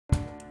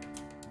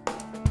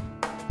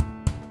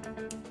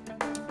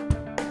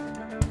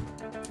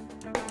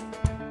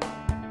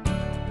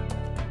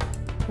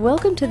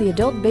Welcome to the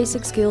Adult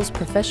Basic Skills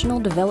Professional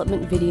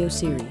Development video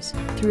series.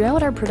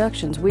 Throughout our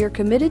productions, we are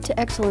committed to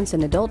excellence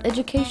in adult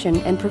education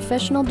and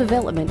professional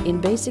development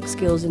in basic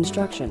skills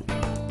instruction.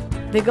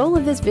 The goal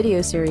of this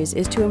video series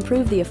is to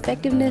improve the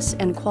effectiveness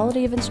and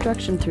quality of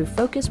instruction through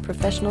focused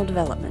professional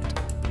development.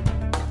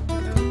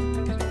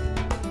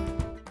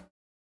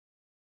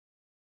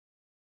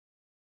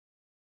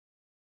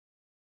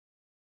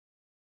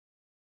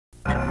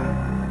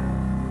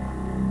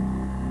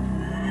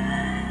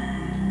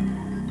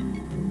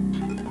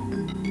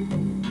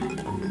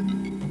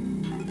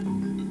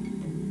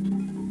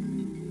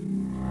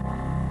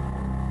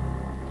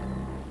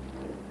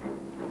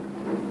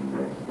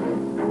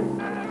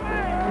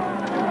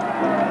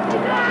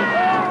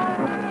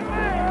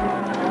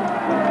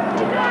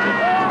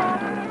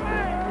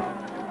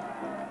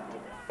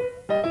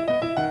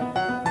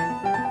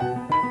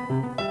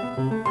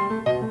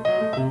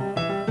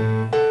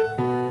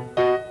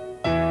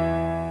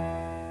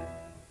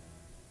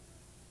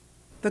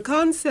 The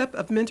concept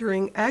of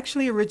mentoring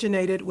actually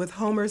originated with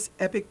Homer's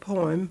epic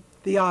poem,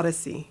 The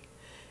Odyssey.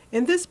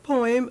 In this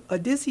poem,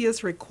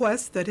 Odysseus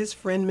requests that his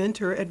friend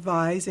Mentor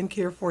advise and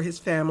care for his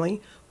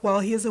family while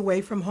he is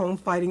away from home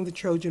fighting the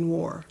Trojan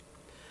War.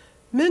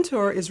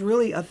 Mentor is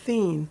really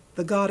Athene,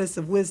 the goddess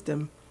of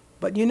wisdom,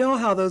 but you know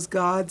how those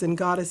gods and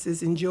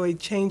goddesses enjoyed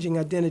changing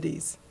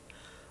identities.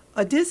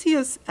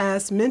 Odysseus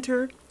asks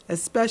Mentor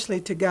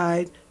especially to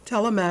guide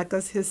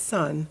Telemachus, his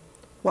son,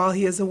 while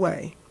he is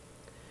away.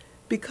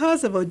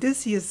 Because of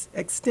Odysseus'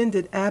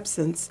 extended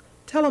absence,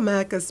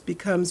 Telemachus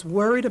becomes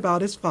worried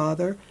about his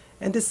father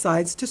and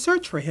decides to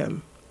search for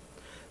him.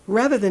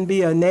 Rather than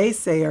be a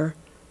naysayer,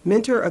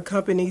 Mentor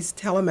accompanies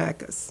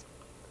Telemachus.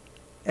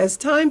 As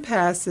time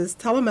passes,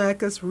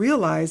 Telemachus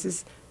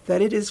realizes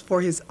that it is for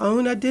his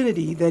own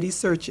identity that he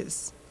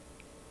searches.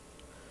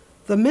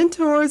 The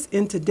mentors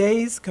in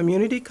today's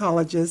community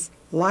colleges,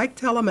 like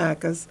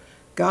Telemachus,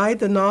 guide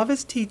the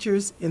novice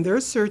teachers in their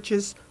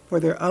searches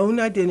for their own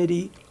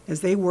identity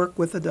as they work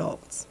with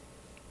adults.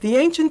 The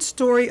ancient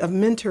story of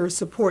Mentor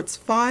supports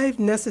 5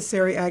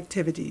 necessary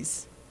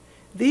activities.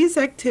 These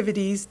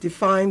activities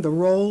define the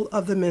role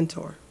of the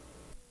mentor.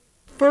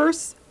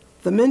 First,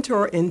 the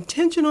mentor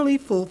intentionally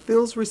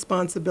fulfills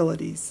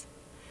responsibilities.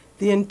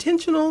 The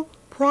intentional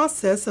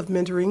process of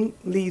mentoring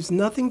leaves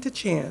nothing to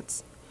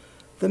chance.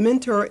 The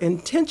mentor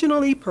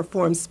intentionally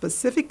performs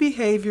specific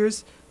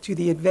behaviors to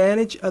the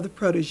advantage of the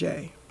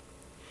protege.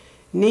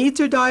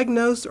 Needs are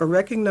diagnosed or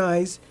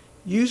recognized,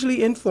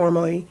 usually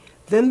informally,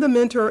 then the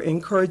mentor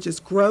encourages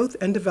growth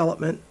and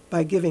development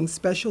by giving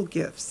special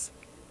gifts.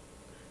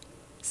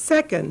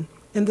 Second,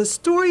 in the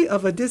story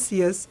of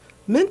Odysseus,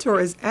 Mentor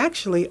is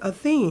actually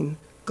Athene,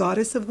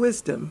 goddess of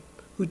wisdom,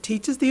 who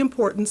teaches the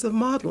importance of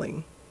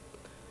modeling.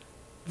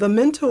 The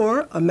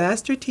mentor, a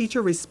master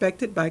teacher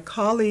respected by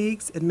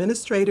colleagues,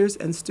 administrators,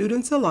 and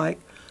students alike,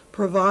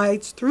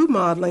 provides through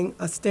modeling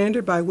a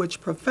standard by which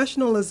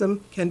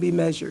professionalism can be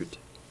measured.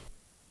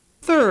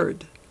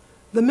 Third,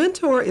 the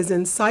mentor is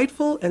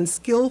insightful and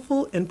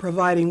skillful in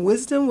providing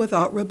wisdom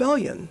without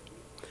rebellion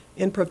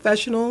in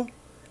professional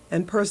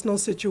and personal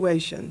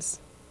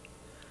situations.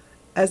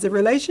 As the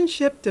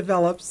relationship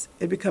develops,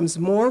 it becomes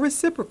more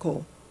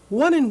reciprocal,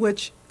 one in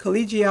which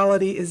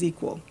collegiality is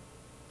equal.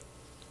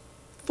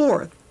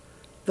 Fourth,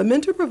 the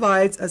mentor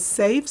provides a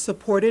safe,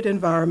 supported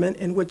environment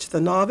in which the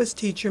novice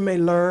teacher may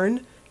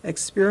learn,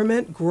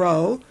 experiment,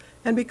 grow,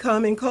 and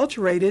become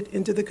enculturated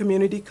into the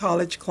community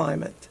college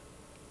climate.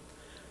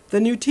 The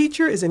new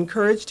teacher is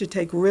encouraged to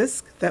take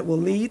risks that will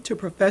lead to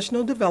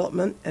professional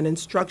development and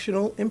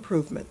instructional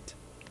improvement.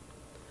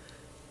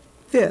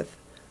 Fifth,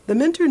 the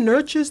mentor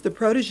nurtures the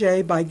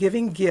protege by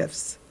giving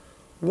gifts,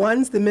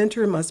 ones the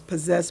mentor must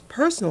possess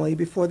personally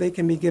before they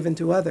can be given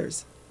to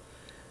others.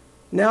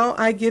 Now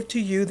I give to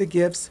you the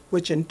gifts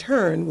which in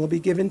turn will be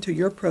given to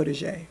your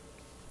protege.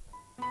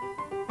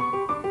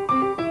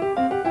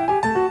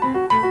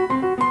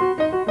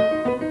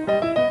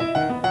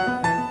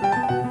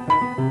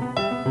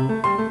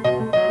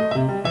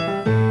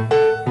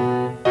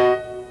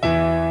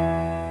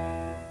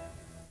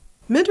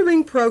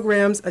 Mentoring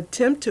programs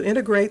attempt to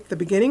integrate the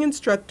beginning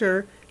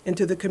instructor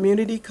into the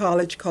community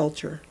college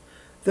culture.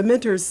 The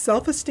mentor's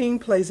self-esteem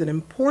plays an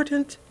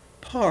important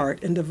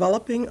part in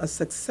developing a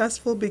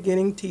successful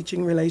beginning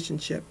teaching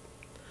relationship.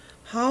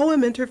 How a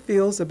mentor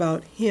feels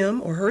about him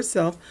or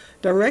herself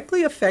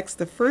directly affects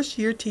the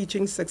first-year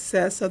teaching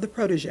success of the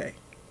protege.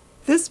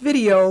 This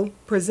video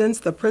presents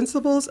the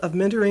principles of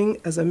mentoring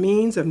as a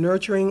means of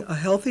nurturing a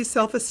healthy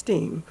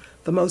self-esteem,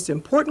 the most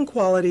important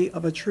quality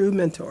of a true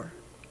mentor.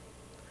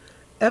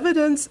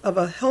 Evidence of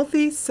a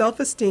healthy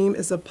self-esteem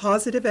is a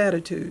positive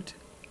attitude.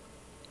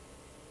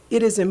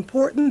 It is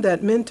important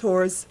that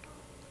mentors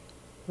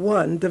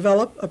 1.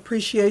 Develop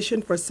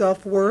appreciation for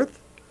self-worth.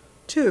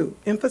 2.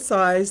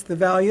 Emphasize the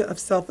value of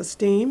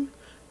self-esteem.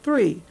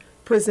 3.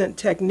 Present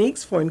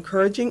techniques for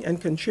encouraging and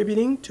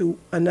contributing to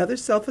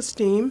another's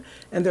self-esteem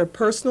and their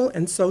personal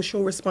and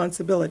social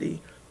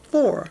responsibility.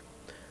 4.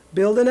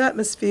 Build an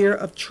atmosphere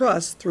of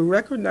trust through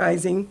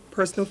recognizing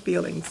personal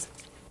feelings.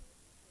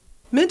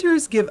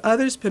 Mentors give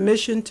others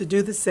permission to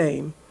do the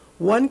same.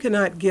 One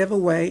cannot give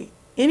away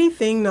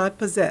anything not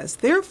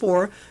possessed.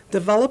 Therefore,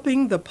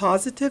 developing the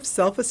positive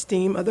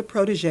self-esteem of the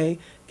protege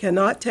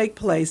cannot take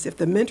place if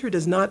the mentor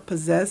does not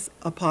possess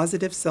a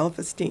positive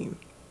self-esteem.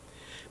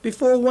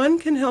 Before one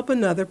can help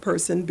another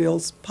person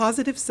build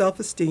positive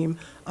self-esteem,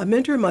 a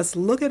mentor must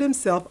look at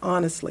himself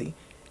honestly,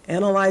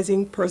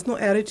 analyzing personal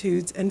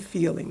attitudes and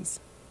feelings.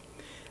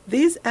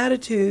 These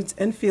attitudes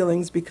and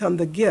feelings become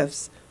the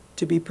gifts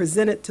to be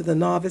presented to the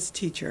novice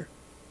teacher.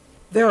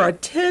 There are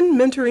 10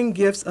 mentoring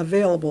gifts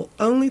available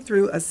only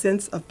through a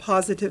sense of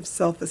positive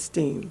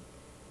self-esteem.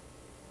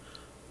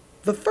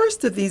 The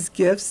first of these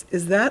gifts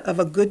is that of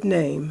a good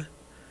name.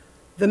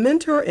 The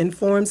mentor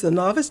informs the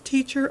novice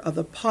teacher of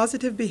the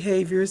positive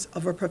behaviors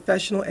of a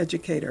professional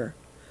educator.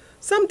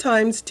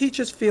 Sometimes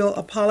teachers feel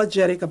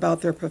apologetic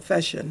about their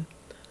profession.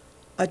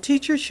 A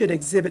teacher should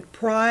exhibit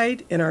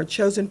pride in our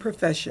chosen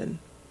profession.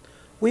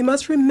 We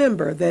must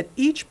remember that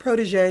each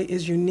protege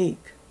is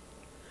unique.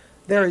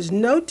 There is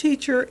no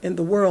teacher in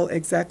the world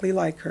exactly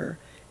like her,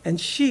 and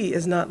she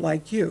is not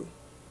like you.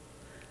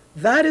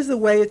 That is the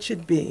way it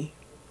should be.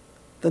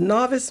 The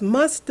novice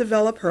must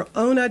develop her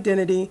own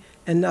identity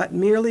and not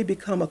merely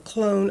become a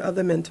clone of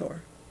the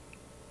mentor.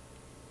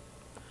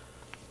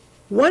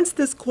 Once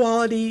this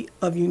quality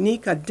of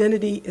unique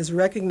identity is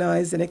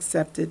recognized and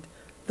accepted,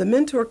 the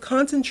mentor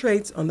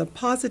concentrates on the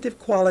positive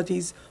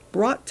qualities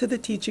brought to the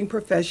teaching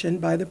profession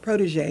by the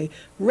protege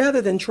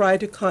rather than try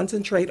to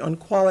concentrate on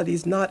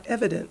qualities not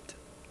evident.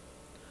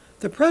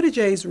 The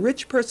protege's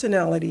rich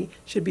personality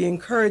should be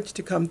encouraged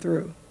to come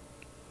through.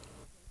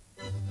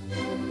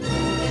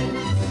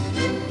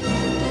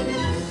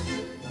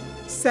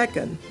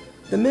 Second,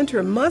 the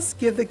mentor must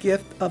give the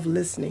gift of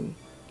listening,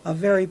 a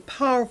very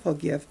powerful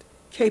gift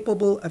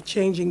capable of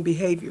changing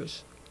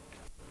behaviors.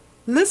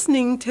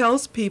 Listening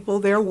tells people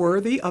they're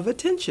worthy of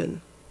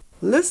attention.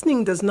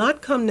 Listening does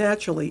not come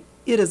naturally.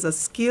 It is a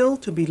skill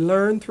to be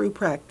learned through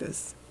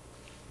practice.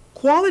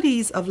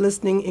 Qualities of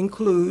listening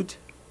include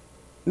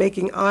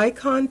making eye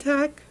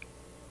contact,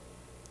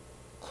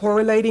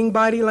 correlating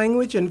body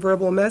language and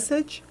verbal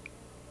message,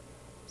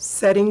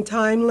 setting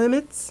time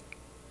limits,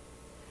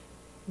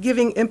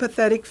 giving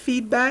empathetic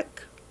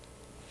feedback,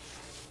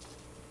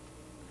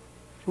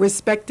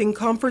 respecting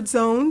comfort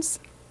zones,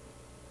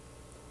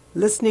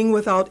 listening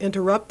without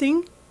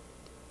interrupting,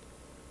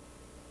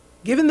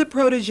 giving the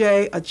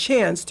protege a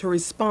chance to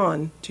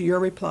respond to your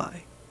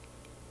reply.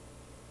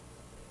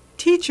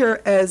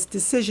 Teacher as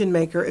decision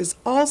maker is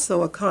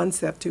also a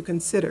concept to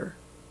consider.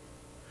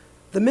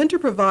 The mentor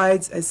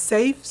provides a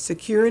safe,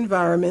 secure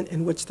environment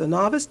in which the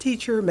novice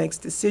teacher makes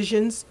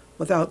decisions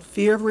without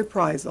fear of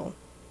reprisal.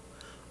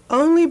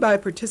 Only by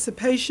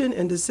participation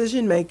in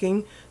decision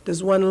making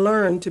does one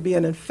learn to be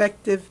an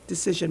effective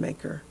decision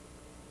maker.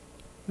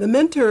 The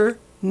mentor,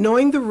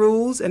 knowing the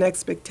rules and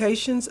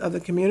expectations of the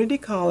community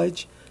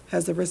college,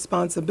 has the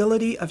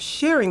responsibility of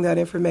sharing that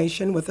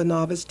information with the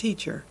novice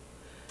teacher.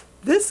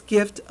 This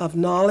gift of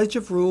knowledge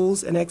of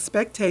rules and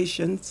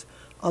expectations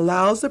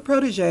allows the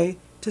protege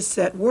to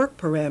set work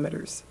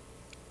parameters.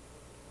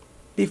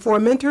 Before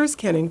mentors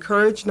can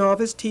encourage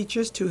novice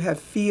teachers to have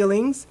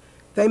feelings,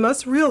 they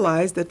must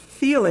realize that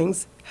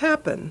feelings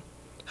happen.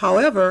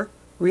 However,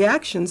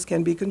 reactions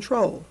can be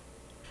controlled.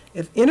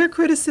 If inner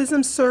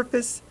criticisms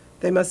surface,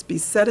 they must be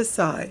set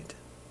aside.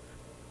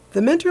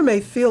 The mentor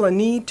may feel a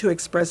need to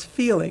express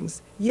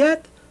feelings,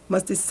 yet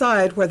must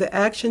decide whether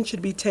action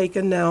should be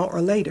taken now or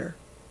later.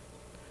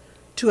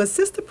 To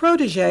assist the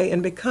protege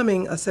in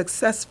becoming a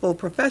successful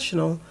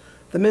professional,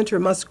 the mentor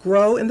must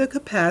grow in the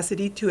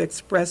capacity to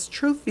express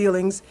true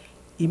feelings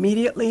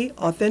immediately,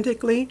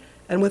 authentically,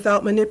 and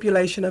without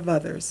manipulation of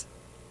others.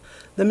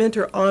 The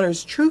mentor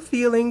honors true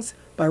feelings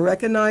by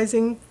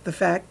recognizing the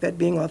fact that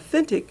being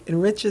authentic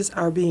enriches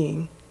our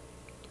being.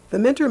 The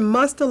mentor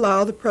must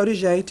allow the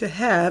protege to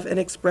have and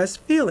express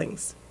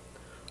feelings.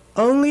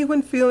 Only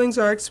when feelings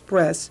are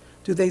expressed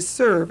do they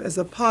serve as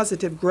a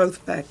positive growth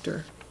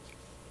factor.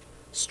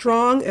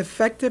 Strong,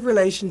 effective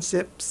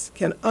relationships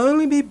can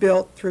only be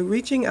built through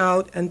reaching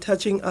out and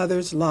touching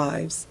others'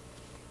 lives.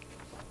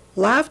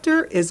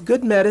 Laughter is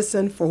good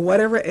medicine for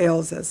whatever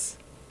ails us.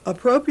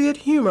 Appropriate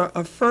humor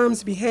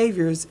affirms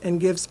behaviors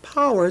and gives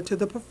power to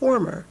the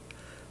performer.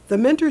 The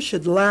mentor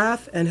should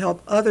laugh and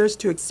help others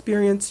to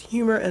experience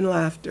humor and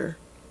laughter.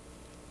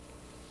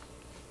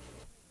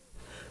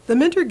 The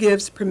mentor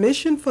gives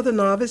permission for the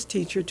novice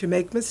teacher to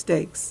make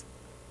mistakes.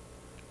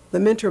 The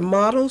mentor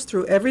models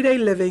through everyday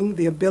living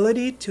the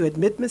ability to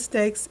admit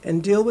mistakes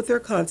and deal with their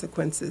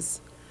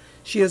consequences.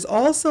 She is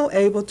also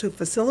able to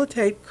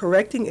facilitate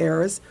correcting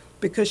errors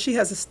because she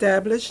has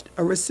established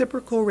a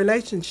reciprocal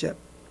relationship.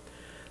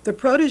 The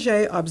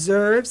protege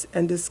observes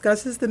and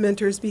discusses the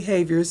mentor's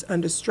behaviors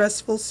under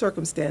stressful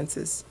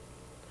circumstances.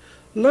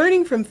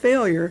 Learning from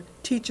failure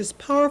teaches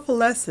powerful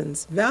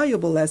lessons,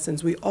 valuable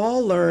lessons we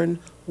all learn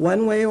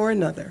one way or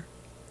another.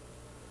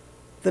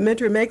 The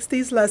mentor makes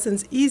these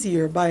lessons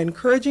easier by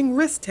encouraging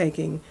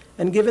risk-taking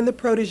and giving the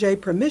protege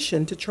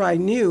permission to try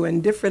new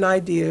and different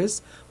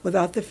ideas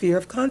without the fear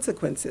of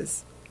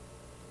consequences.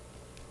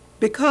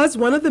 Because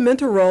one of the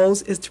mentor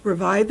roles is to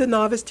provide the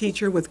novice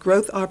teacher with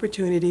growth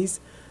opportunities,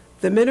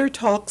 the mentor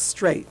talks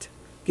straight,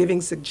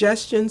 giving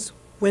suggestions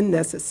when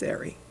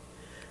necessary.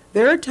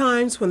 There are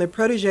times when the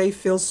protege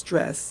feels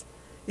stress.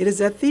 It is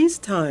at these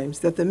times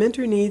that the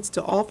mentor needs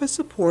to offer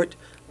support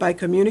by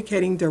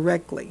communicating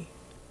directly.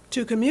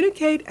 To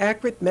communicate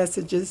accurate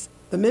messages,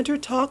 the mentor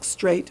talks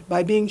straight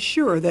by being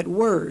sure that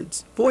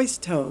words, voice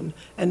tone,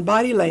 and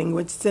body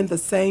language send the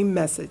same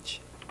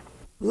message.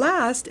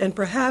 Last, and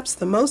perhaps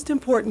the most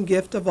important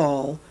gift of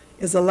all,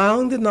 is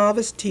allowing the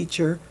novice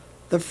teacher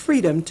the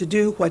freedom to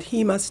do what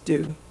he must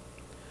do.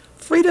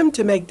 Freedom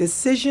to make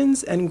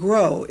decisions and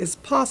grow is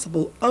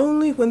possible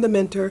only when the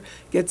mentor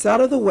gets out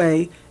of the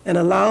way and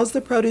allows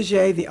the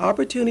protege the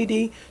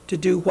opportunity to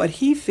do what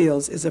he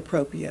feels is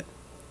appropriate.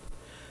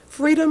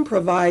 Freedom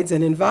provides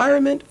an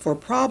environment for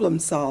problem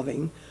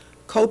solving,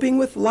 coping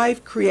with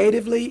life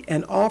creatively,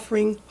 and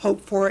offering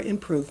hope for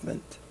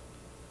improvement.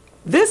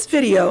 This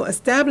video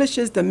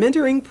establishes the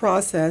mentoring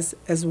process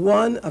as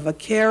one of a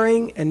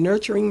caring and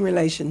nurturing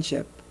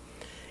relationship.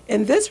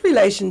 In this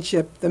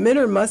relationship, the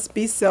mentor must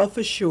be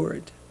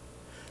self-assured.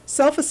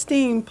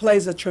 Self-esteem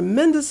plays a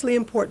tremendously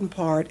important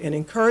part in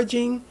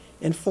encouraging,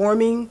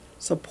 informing,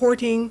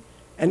 supporting,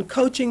 and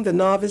coaching the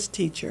novice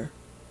teacher.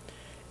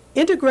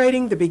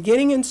 Integrating the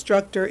beginning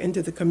instructor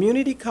into the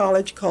community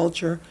college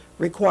culture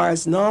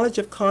requires knowledge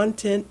of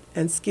content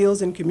and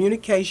skills in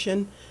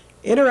communication,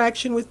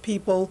 interaction with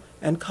people,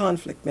 and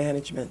conflict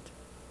management.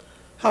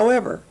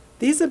 However,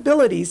 these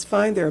abilities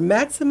find their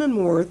maximum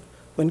worth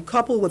when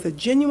coupled with a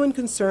genuine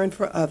concern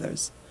for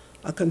others,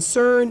 a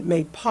concern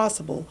made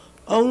possible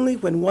only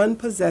when one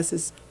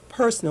possesses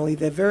personally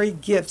the very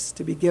gifts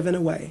to be given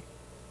away.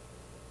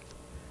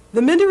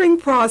 The mentoring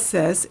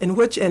process, in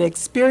which an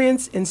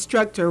experienced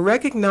instructor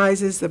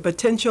recognizes the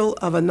potential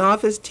of a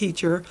novice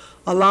teacher,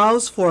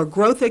 allows for a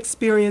growth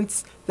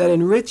experience that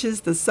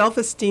enriches the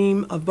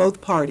self-esteem of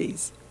both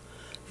parties.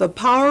 The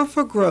power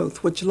for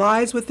growth which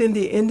lies within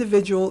the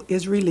individual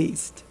is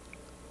released.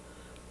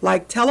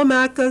 Like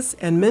Telemachus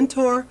and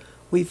Mentor,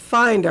 we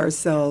find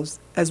ourselves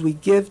as we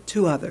give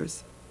to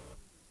others.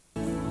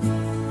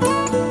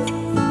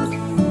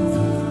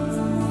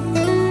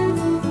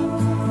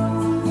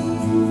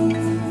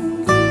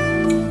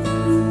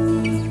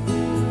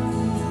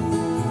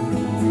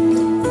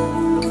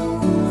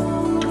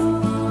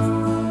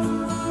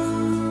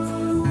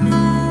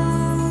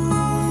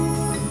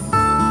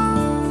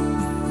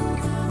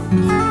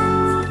 Mm-hmm.